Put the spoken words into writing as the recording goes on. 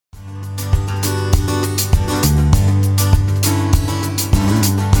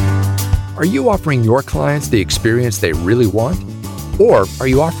Are you offering your clients the experience they really want? Or are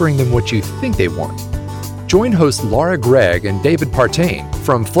you offering them what you think they want? Join hosts Laura Gregg and David Partain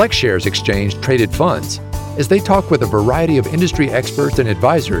from FlexShares Exchange Traded Funds as they talk with a variety of industry experts and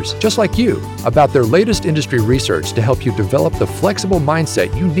advisors just like you about their latest industry research to help you develop the flexible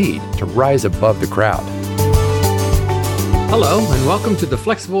mindset you need to rise above the crowd. Hello, and welcome to the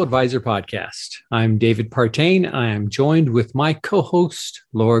Flexible Advisor Podcast. I'm David Partain. I am joined with my co-host,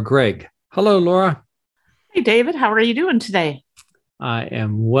 Laura Gregg. Hello, Laura. Hey, David. How are you doing today? I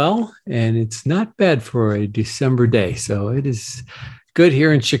am well, and it's not bad for a December day, so it is good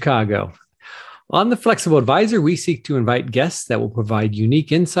here in Chicago. On the Flexible Advisor, we seek to invite guests that will provide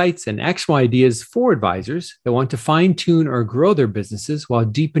unique insights and actionable ideas for advisors that want to fine-tune or grow their businesses while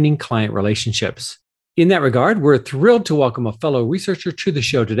deepening client relationships. In that regard, we're thrilled to welcome a fellow researcher to the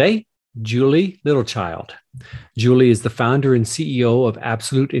show today, Julie Littlechild. Julie is the founder and CEO of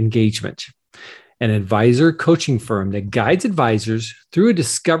Absolute Engagement, an advisor coaching firm that guides advisors through a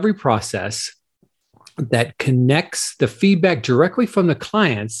discovery process that connects the feedback directly from the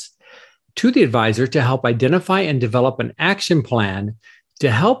clients to the advisor to help identify and develop an action plan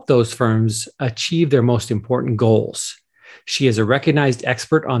to help those firms achieve their most important goals. She is a recognized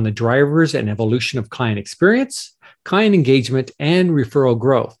expert on the drivers and evolution of client experience, client engagement, and referral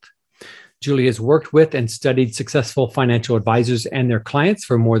growth. Julie has worked with and studied successful financial advisors and their clients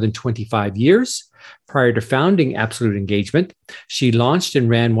for more than 25 years. Prior to founding Absolute Engagement, she launched and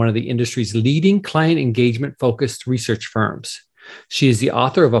ran one of the industry's leading client engagement-focused research firms. She is the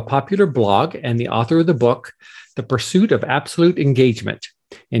author of a popular blog and the author of the book, The Pursuit of Absolute Engagement: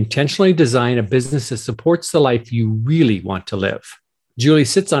 Intentionally Design a Business that Supports the Life You Really Want to Live. Julie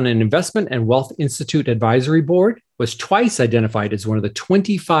sits on an Investment and Wealth Institute advisory board, was twice identified as one of the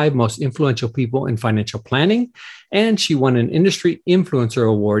 25 most influential people in financial planning, and she won an Industry Influencer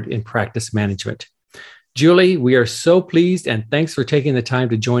Award in practice management. Julie, we are so pleased, and thanks for taking the time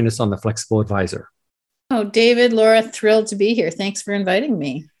to join us on the Flexible Advisor. Oh, David, Laura, thrilled to be here. Thanks for inviting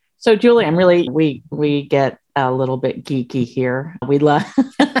me. So, Julie, we get a little bit geeky here. We love.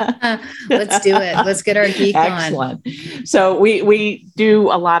 Let's do it. Let's get our geek Excellent. On. So we do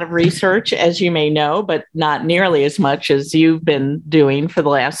a lot of research, as you may know, but not nearly as much as you've been doing for the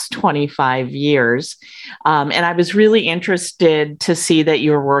last 25 years. And I was really interested to see that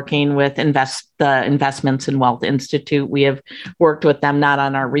you're working with the Investments and Wealth Institute. We have worked with them not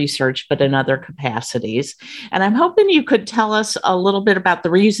on our research, but in other capacities. And I'm hoping you could tell us a little bit about the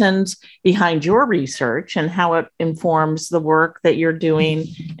reasons behind your research and how it informs the work that you're doing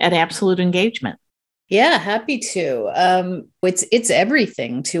at Absolute Engagement. Yeah, happy to. It's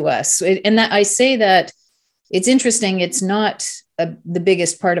everything to us. And that I say that it's interesting. It's not the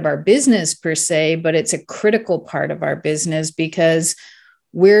biggest part of our business per se, but it's a critical part of our business because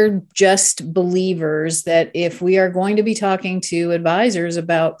we're just believers that if we are going to be talking to advisors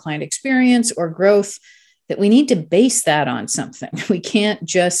about client experience or growth, that we need to base that on something. We can't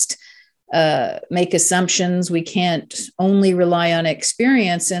just make assumptions. We can't only rely on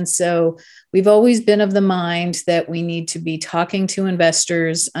experience. And so we've always been of the mind that we need to be talking to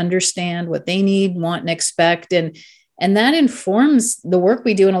investors, understand what they need, want, and expect. And that informs the work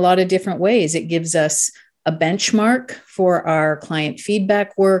we do in a lot of different ways. It gives us a benchmark for our client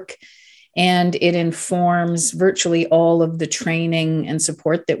feedback work, and it informs virtually all of the training and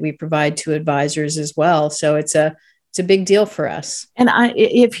support that we provide to advisors as well. So it's a big deal for us. And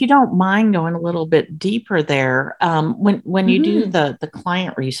if you don't mind going a little bit deeper there, when you do the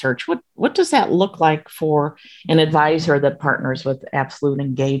client research, what does that look like for an advisor that partners with Absolute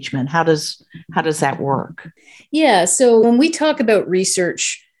Engagement? How does that work? Yeah. So when we talk about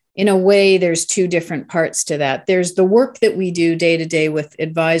research, in a way, there's two different parts to that. There's the work that we do day to day with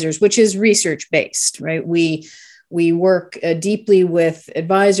advisors, which is research based, right? We work deeply with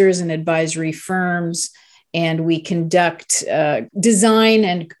advisors and advisory firms, and we conduct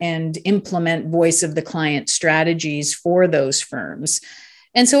design and implement voice of the client strategies for those firms.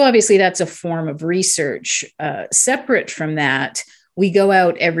 And so obviously that's a form of research. Separate from that, we go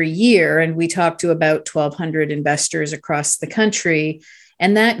out every year and we talk to about 1,200 investors across the country.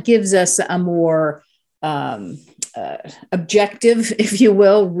 And that gives us a more objective, if you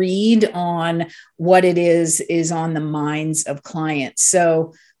will, read on what it is on the minds of clients.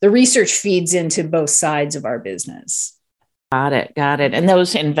 So the research feeds into both sides of our business. Got it. And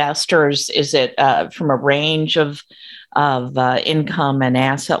those investors, is it from a range of income and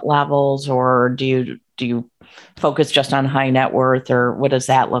asset levels, or do you focus just on high net worth, or what does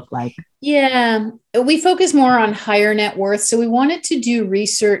that look like? Yeah, we focus more on higher net worth. So we wanted to do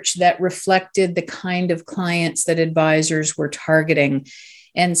research that reflected the kind of clients that advisors were targeting.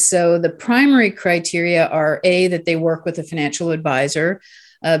 And so the primary criteria are A, that they work with a financial advisor,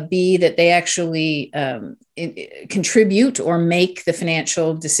 B, that they actually contribute or make the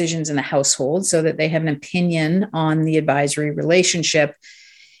financial decisions in the household so that they have an opinion on the advisory relationship.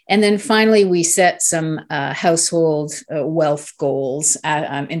 And then finally, we set some household wealth goals,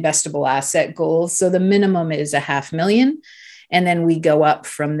 investable asset goals. So the minimum is $500,000. And then we go up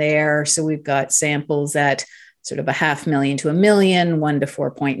from there. So we've got samples at sort of $500,000 to $1 million, 1 to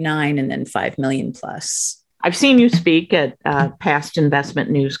 4.9, and then 5 million plus. I've seen you speak at past investment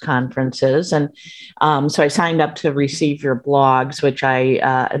news conferences. And so I signed up to receive your blogs, which I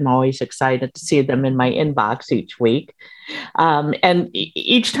am always excited to see them in my inbox each week. And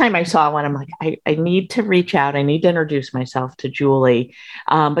each time I saw one, I'm like, I need to reach out. I need to introduce myself to Julie.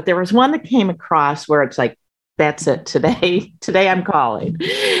 But there was one that came across where it's like, that's it today. Today I'm calling.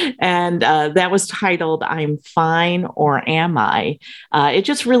 And that was titled, I'm Fine or Am I? It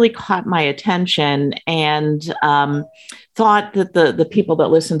just really caught my attention, and thought that the people that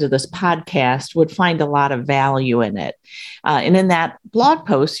listen to this podcast would find a lot of value in it. And in that blog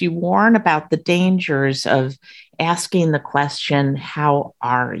post, you warn about the dangers of asking the question, how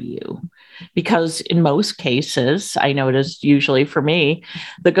are you? Because in most cases, I noticed usually for me,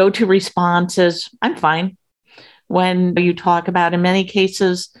 the go-to response is, I'm fine. When you talk about, in many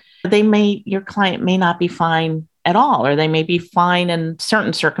cases, your client may not be fine at all, or they may be fine in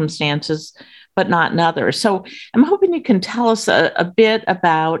certain circumstances, but not in others. So I'm hoping you can tell us a bit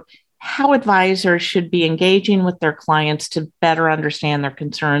about how advisors should be engaging with their clients to better understand their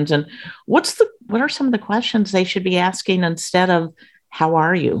concerns, and what are some of the questions they should be asking instead of, how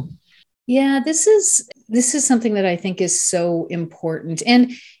are you? Yeah, this is something that I think is so important,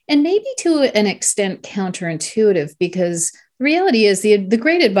 and maybe to an extent counterintuitive, because the reality is the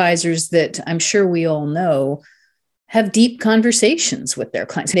great advisors that I'm sure we all know have deep conversations with their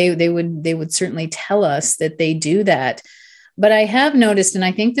clients. They would certainly tell us that they do that. But I have noticed, and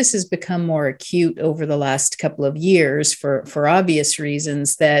I think this has become more acute over the last couple of years for obvious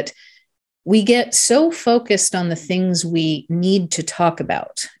reasons, that we get so focused on the things we need to talk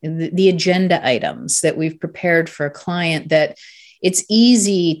about, the agenda items that we've prepared for a client, that it's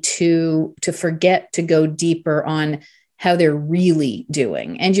easy to forget to go deeper on how they're really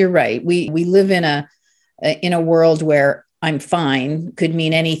doing. And you're right. We live in a world where I'm fine could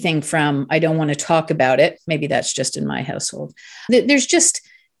mean anything from I don't want to talk about it. Maybe that's just in my household. There's just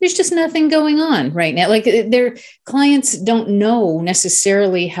nothing going on right now. Like, their clients don't know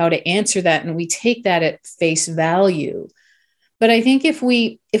necessarily how to answer that, and we take that at face value. But I think if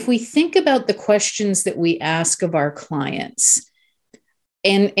we think about the questions that we ask of our clients,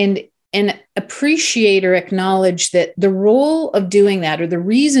 and appreciate or acknowledge that the role of doing that, or the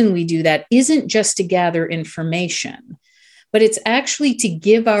reason we do that, isn't just to gather information, but it's actually to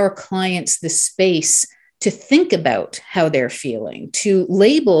give our clients the space to think about how they're feeling, to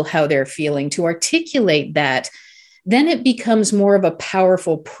label how they're feeling, to articulate that, then it becomes more of a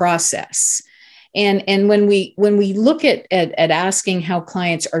powerful process. And when we look at asking how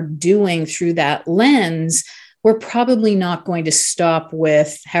clients are doing through that lens, we're probably not going to stop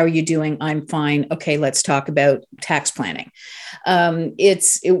with, how are you doing? I'm fine. Okay, let's talk about tax planning.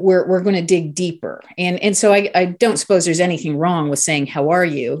 We're going to dig deeper. And so I don't suppose there's anything wrong with saying, how are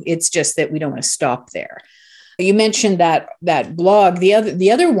you? It's just that we don't want to stop there. You mentioned that blog.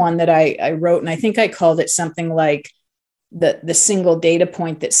 The other one that I wrote, and I think I called it something like the single data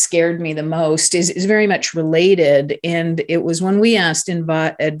point that scared me the most, is very much related. And it was when we asked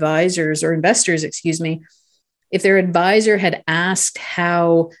investors, if their advisor had asked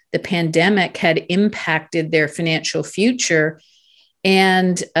how the pandemic had impacted their financial future.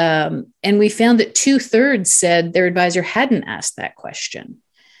 And we found that 2/3 said their advisor hadn't asked that question.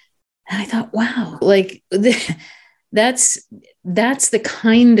 And I thought, wow, like that's the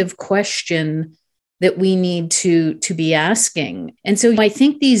kind of question that we need to be asking. And so I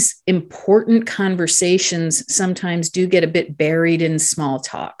think these important conversations sometimes do get a bit buried in small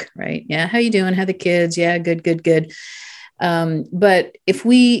talk, right? Yeah, how you doing? How the kids? Yeah, good. But if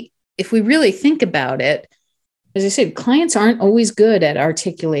we really think about it, as I said, clients aren't always good at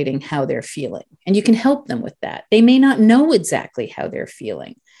articulating how they're feeling, and you can help them with that. They may not know exactly how they're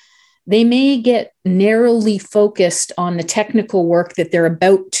feeling. They may get narrowly focused on the technical work that they're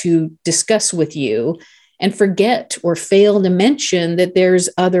about to discuss with you and forget or fail to mention that there's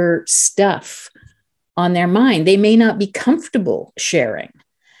other stuff on their mind. They may not be comfortable sharing.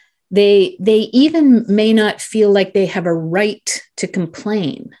 They even may not feel like they have a right to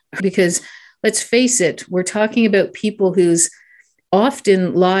complain, because let's face it, we're talking about people whose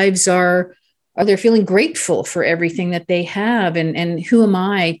often lives are Are they feeling grateful for everything that they have? And who am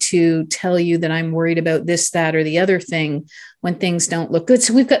I to tell you that I'm worried about this, that, or the other thing when things don't look good?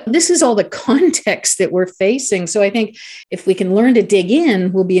 So this is all the context that we're facing. So I think if we can learn to dig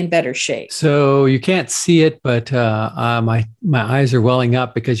in, we'll be in better shape. So you can't see it, but my eyes are welling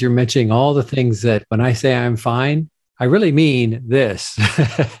up because you're mentioning all the things that when I say I'm fine, I really mean this.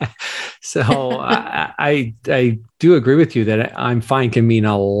 So I do agree with you that I'm fine can mean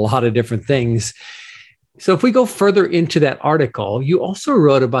a lot of different things. So if we go further into that article, you also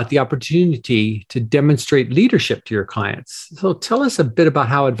wrote about the opportunity to demonstrate leadership to your clients. So tell us a bit about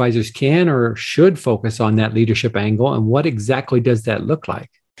how advisors can or should focus on that leadership angle, and what exactly does that look like?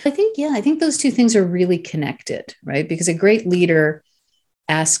 I think those two things are really connected, right? Because a great leader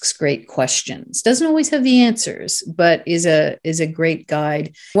asks great questions, doesn't always have the answers, but is a great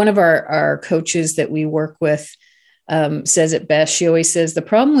guide. One of our coaches that we work with says it best. She always says the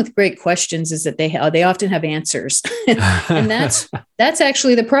problem with great questions is that they often have answers, and that's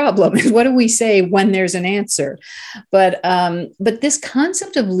actually the problem. Is what do we say when there's an answer? But this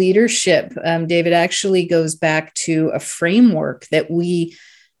concept of leadership, David, actually goes back to a framework that we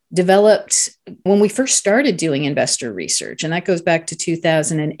developed when we first started doing investor research, and that goes back to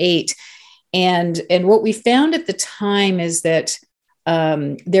 2008. And what we found at the time is that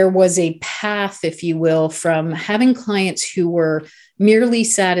there was a path, if you will, from having clients who were merely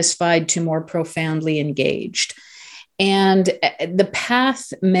satisfied to more profoundly engaged. And the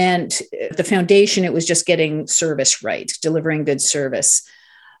path meant the foundation, it was just getting service right, delivering good service.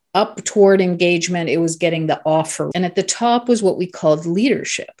 Up toward engagement, it was getting the offer. And at the top was what we called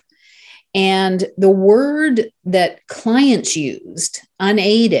leadership. And the word that clients used,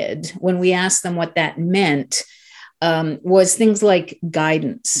 unaided, when we asked them what that meant, was things like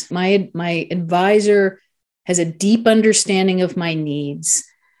guidance. My advisor has a deep understanding of my needs.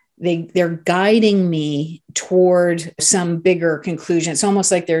 They're guiding me toward some bigger conclusion. It's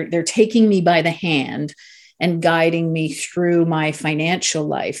almost like they're taking me by the hand and guiding me through my financial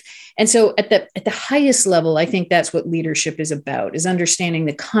life. And so at the highest level, I think that's what leadership is about, is understanding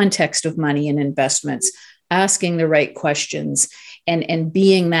the context of money and investments, asking the right questions, and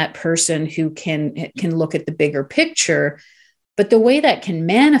being that person who can look at the bigger picture. But the way that can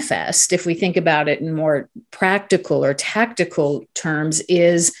manifest, if we think about it in more practical or tactical terms,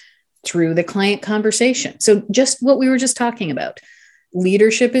 is through the client conversation. So just what we were just talking about.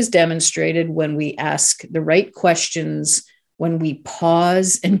 Leadership is demonstrated when we ask the right questions, when we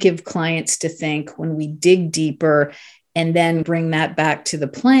pause and give clients to think, when we dig deeper and then bring that back to the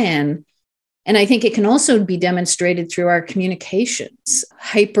plan. And I think it can also be demonstrated through our communications,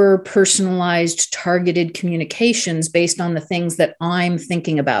 hyper-personalized, targeted communications based on the things that I'm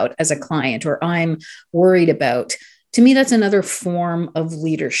thinking about as a client or I'm worried about. To me, that's another form of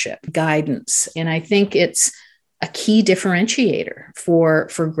leadership, guidance. And I think it's a key differentiator for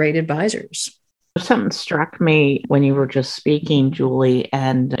great advisors. Something struck me when you were just speaking, Julie,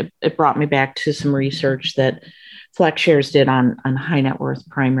 and it brought me back to some research that FlexShares did on high net worth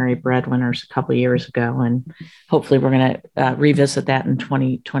primary breadwinners a couple of years ago. And hopefully we're going to revisit that in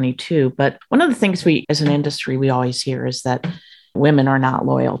 2022. But one of the things we, as an industry, we always hear is that women are not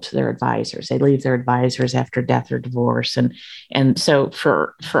loyal to their advisors. They leave their advisors after death or divorce. And so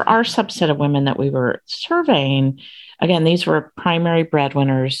for our subset of women that we were surveying, again, these were primary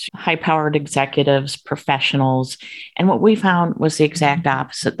breadwinners, high-powered executives, professionals. And what we found was the exact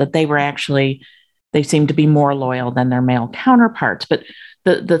opposite, that they seemed to be more loyal than their male counterparts. But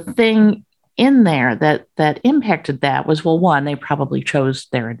the thing in there that impacted that was, well, one, they probably chose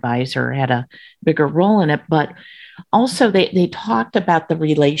their advisor, had a bigger role in it, but also they talked about the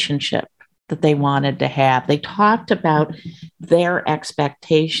relationship that they wanted to have. They talked about their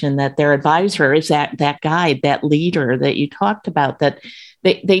expectation that their advisor is that guide, that leader that you talked about, that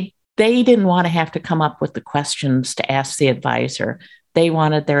they didn't want to have to come up with the questions to ask the advisor. They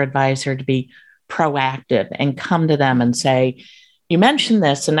wanted their advisor to be proactive and come to them and say, you mentioned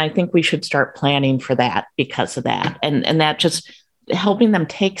this, and I think we should start planning for that because of that. And that just helping them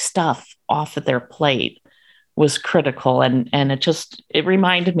take stuff off of their plate was critical. And it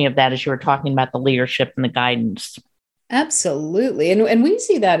reminded me of that as you were talking about the leadership and the guidance. Absolutely. And we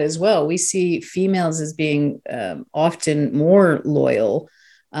see that as well. We see females as being often more loyal.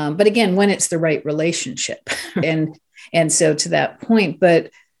 But again, when it's the right relationship. and so to that point,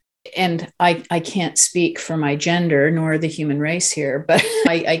 and I can't speak for my gender nor the human race here, but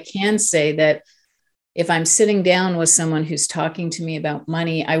I can say that if I'm sitting down with someone who's talking to me about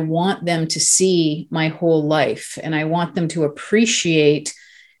money, I want them to see my whole life, and I want them to appreciate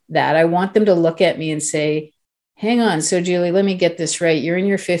that. I want them to look at me and say, hang on. So Julie, let me get this right. You're in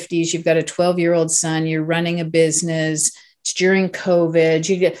your 50s. You've got a 12-year-old son. You're running a business. It's during COVID.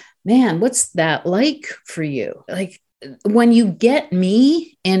 You get, man, what's that like for you? Like when you get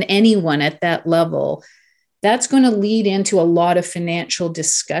me and anyone at that level, that's going to lead into a lot of financial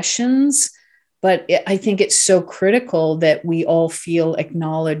discussions. But I think it's so critical that we all feel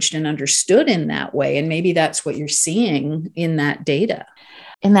acknowledged and understood in that way. And maybe that's what you're seeing in that data.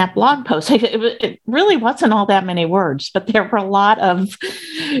 In that blog post, it really wasn't all that many words, but there were a lot of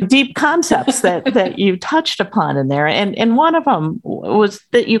deep concepts that you touched upon in there. And one of them was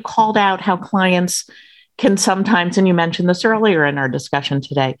that you called out how clients can sometimes, and you mentioned this earlier in our discussion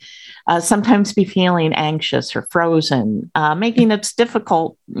today, sometimes be feeling anxious or frozen, making it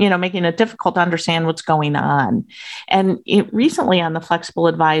difficult to understand what's going on. And recently on the Flexible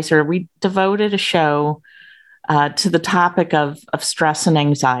Advisor, we devoted a show to the topic of stress and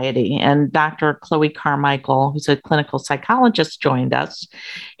anxiety. And Dr. Chloe Carmichael, who's a clinical psychologist, joined us.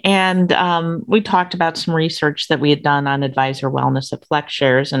 And we talked about some research that we had done on advisor wellness at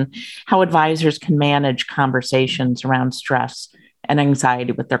FlexShares and how advisors can manage conversations around stress and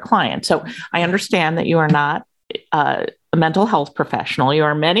anxiety with their clients. So I understand that you are not a mental health professional. You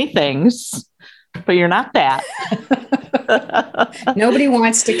are many things, but you're not that. Nobody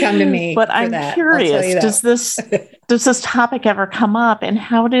wants to come to me. But I'm curious, does this topic ever come up? And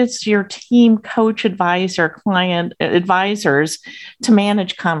how does your team coach advisors to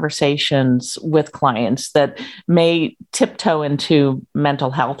manage conversations with clients that may tiptoe into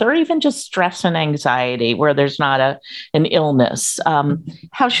mental health or even just stress and anxiety where there's not an illness?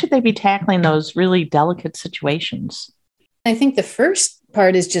 How should they be tackling those really delicate situations? I think the first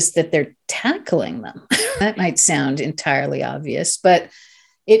part is just that they're tackling them. That might sound entirely obvious, but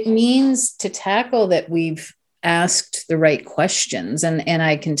it means to tackle that we've asked the right questions. And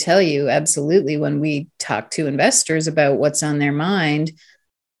I can tell you absolutely when we talk to investors about what's on their mind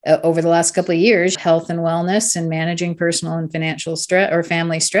over the last couple of years, health and wellness and managing personal and financial stress or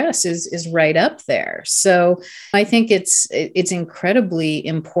family stress is right up there. So I think it's incredibly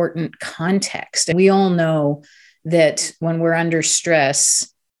important context. And we all know that when we're under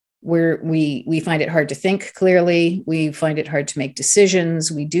stress, we find it hard to think clearly. We find it hard to make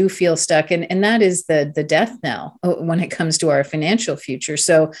decisions. We do feel stuck. And that is the death knell when it comes to our financial future.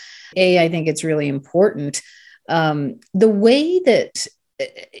 So I think it's really important. The way that,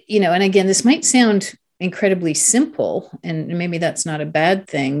 and again, this might sound incredibly simple, and maybe that's not a bad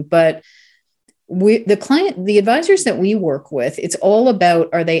thing, but the advisors that we work with, it's all about,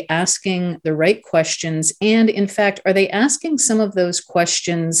 are they asking the right questions? And in fact, are they asking some of those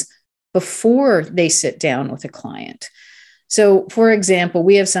questions before they sit down with a client? So for example,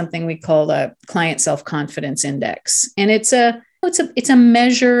 we have something we call a client self-confidence index. And it's a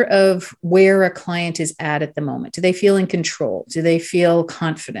measure of where a client is at the moment. Do they feel in control? Do they feel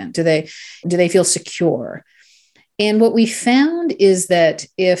confident? Do they feel secure? And what we found is that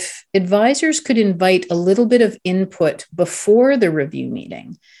if advisors could invite a little bit of input before the review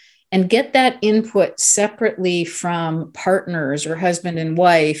meeting and get that input separately from partners or husband and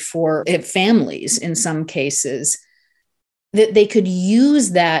wife or families in some cases, that they could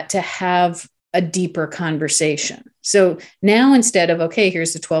use that to have a deeper conversation. So now instead of, okay,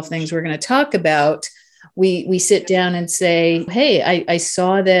 here's the 12 things we're going to talk about, we sit down and say, hey, I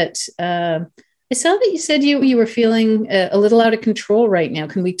saw that you said you were feeling a little out of control right now.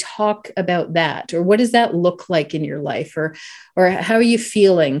 Can we talk about that? Or what does that look like in your life? Or how are you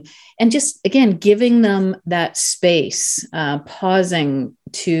feeling? And just, again, giving them that space, pausing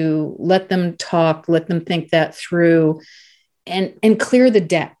to let them talk, let them think that through and clear the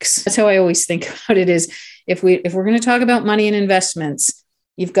decks. That's how I always think about it is if we're going to talk about money and investments,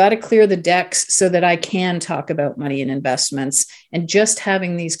 you've got to clear the decks so that I can talk about money and investments. And just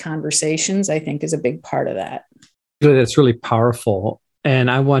having these conversations, I think, is a big part of that. That's really powerful.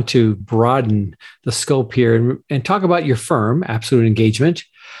 And I want to broaden the scope here and talk about your firm, Absolute Engagement.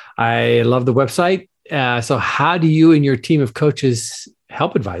 I love the website. So how do you and your team of coaches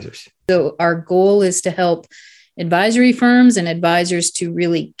help advisors? So our goal is to help advisory firms and advisors to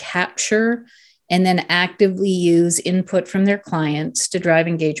really capture and then actively use input from their clients to drive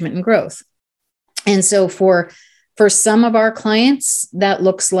engagement and growth. And so for some of our clients, that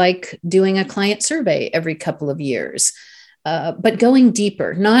looks like doing a client survey every couple of years, but going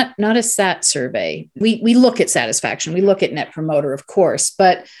deeper, not a SAT survey. We look at satisfaction, we look at Net Promoter, of course,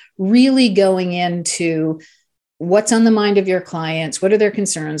 but really going into what's on the mind of your clients, what are their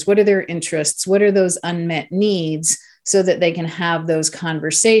concerns, what are their interests, what are those unmet needs, so that they can have those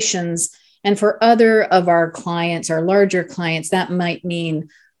conversations. And for other of our clients, our larger clients, that might mean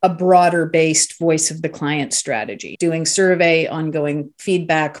a broader based voice of the client strategy, doing survey, ongoing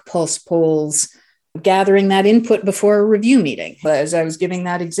feedback, pulse polls, gathering that input before a review meeting. As I was giving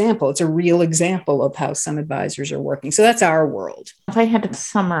that example, it's a real example of how some advisors are working. So that's our world. If I had to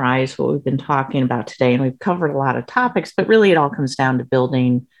summarize what we've been talking about today, and we've covered a lot of topics, but really it all comes down to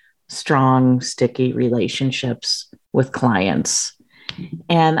building strong, sticky relationships with clients.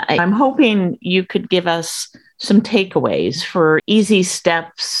 And I'm hoping you could give us some takeaways for easy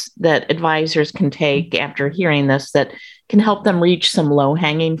steps that advisors can take after hearing this that can help them reach some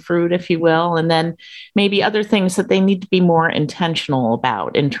low-hanging fruit, if you will, and then maybe other things that they need to be more intentional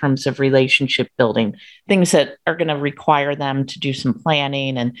about in terms of relationship building, things that are going to require them to do some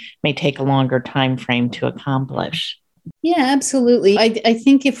planning and may take a longer time frame to accomplish. Yeah, absolutely. I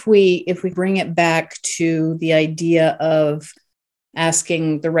think if we bring it back to the idea of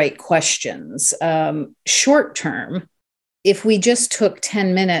asking the right questions, short term, if we just took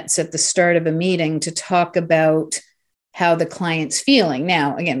 10 minutes at the start of a meeting to talk about how the client's feeling.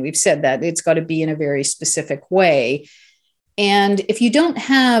 Now, again, we've said that it's got to be in a very specific way. And if you don't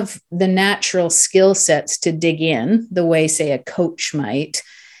have the natural skill sets to dig in the way, say, a coach might,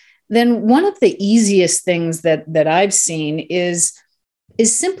 then one of the easiest things that I've seen is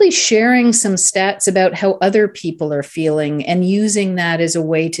simply sharing some stats about how other people are feeling and using that as a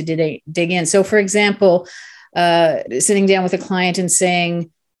way to dig in. So, for example, sitting down with a client and saying,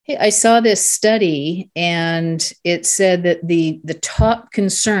 hey, I saw this study and it said that the top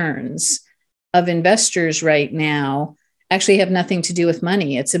concerns of investors right now actually have nothing to do with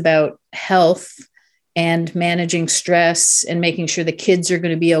money. It's about health and managing stress and making sure the kids are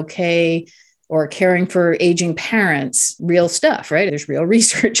going to be okay, or caring for aging parents. Real stuff, right? There's real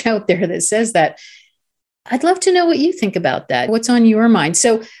research out there that says that. I'd love to know what you think about that. What's on your mind?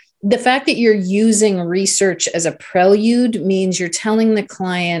 So the fact that you're using research as a prelude means you're telling the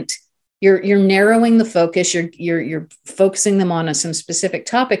client, you're narrowing the focus, you're focusing them on some specific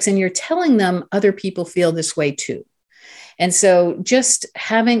topics, and you're telling them other people feel this way too. And so just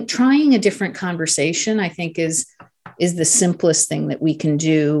trying a different conversation, I think is the simplest thing that we can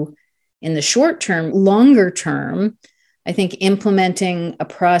do in the short term. Longer term, I think implementing a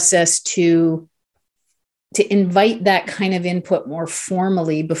process to invite that kind of input more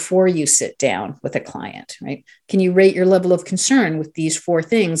formally before you sit down with a client, right? Can you rate your level of concern with these 4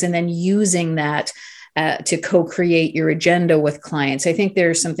 things? And then using that to co-create your agenda with clients. I think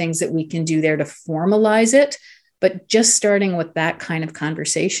there are some things that we can do there to formalize it, but just starting with that kind of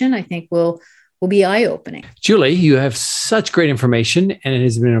conversation, I think will be eye-opening. Julie, you have such great information, and it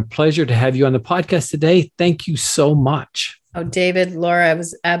has been a pleasure to have you on the podcast today. Thank you so much. Oh, David, Laura, it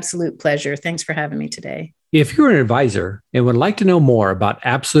was an absolute pleasure. Thanks for having me today. If you're an advisor and would like to know more about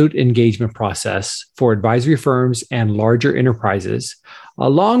absolute engagement process for advisory firms and larger enterprises,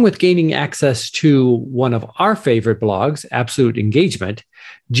 along with gaining access to one of our favorite blogs, Absolute Engagement,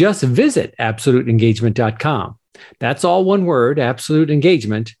 just visit absoluteengagement.com. That's all one word,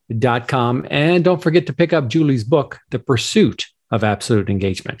 absoluteengagement.com. And don't forget to pick up Julie's book, The Pursuit of Absolute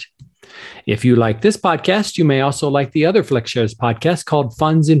Engagement. If you like this podcast, you may also like the other FlexShares podcast called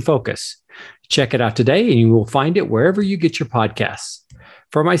Funds in Focus. Check it out today, and you will find it wherever you get your podcasts.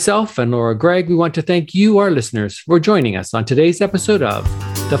 For myself and Laura Gregg, we want to thank you, our listeners, for joining us on today's episode of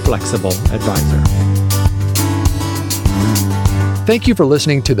The Flexible Advisor. Thank you for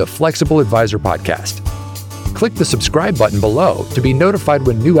listening to the Flexible Advisor podcast. Click the subscribe button below to be notified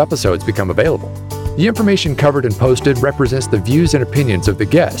when new episodes become available. The information covered and posted represents the views and opinions of the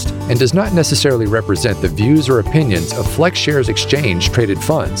guest and does not necessarily represent the views or opinions of FlexShares Exchange Traded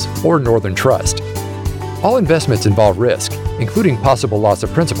Funds or Northern Trust. All investments involve risk, including possible loss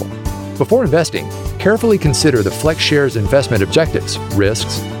of principal. Before investing, carefully consider the FlexShares investment objectives,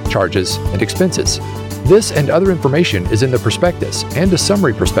 risks, charges, and expenses. This and other information is in the prospectus and a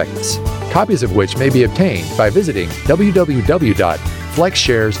summary prospectus, copies of which may be obtained by visiting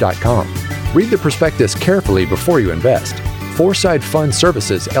www.flexshares.com. Read the prospectus carefully before you invest. Foreside Fund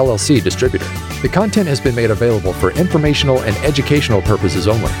Services, LLC distributor. The content has been made available for informational and educational purposes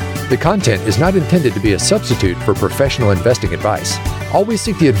only. The content is not intended to be a substitute for professional investing advice. Always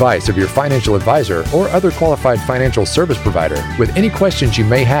seek the advice of your financial advisor or other qualified financial service provider with any questions you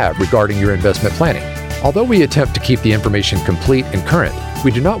may have regarding your investment planning. Although we attempt to keep the information complete and current,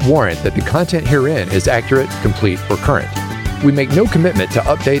 we do not warrant that the content herein is accurate, complete, or current. We make no commitment to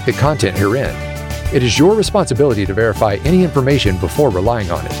update the content herein. It is your responsibility to verify any information before relying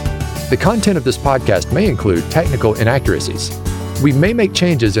on it. The content of this podcast may include technical inaccuracies. We may make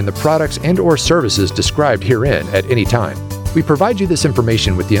changes in the products and/or services described herein at any time. We provide you this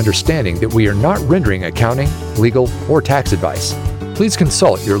information with the understanding that we are not rendering accounting, legal, or tax advice. please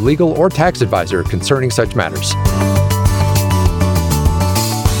consult your legal or tax advisor concerning such matters.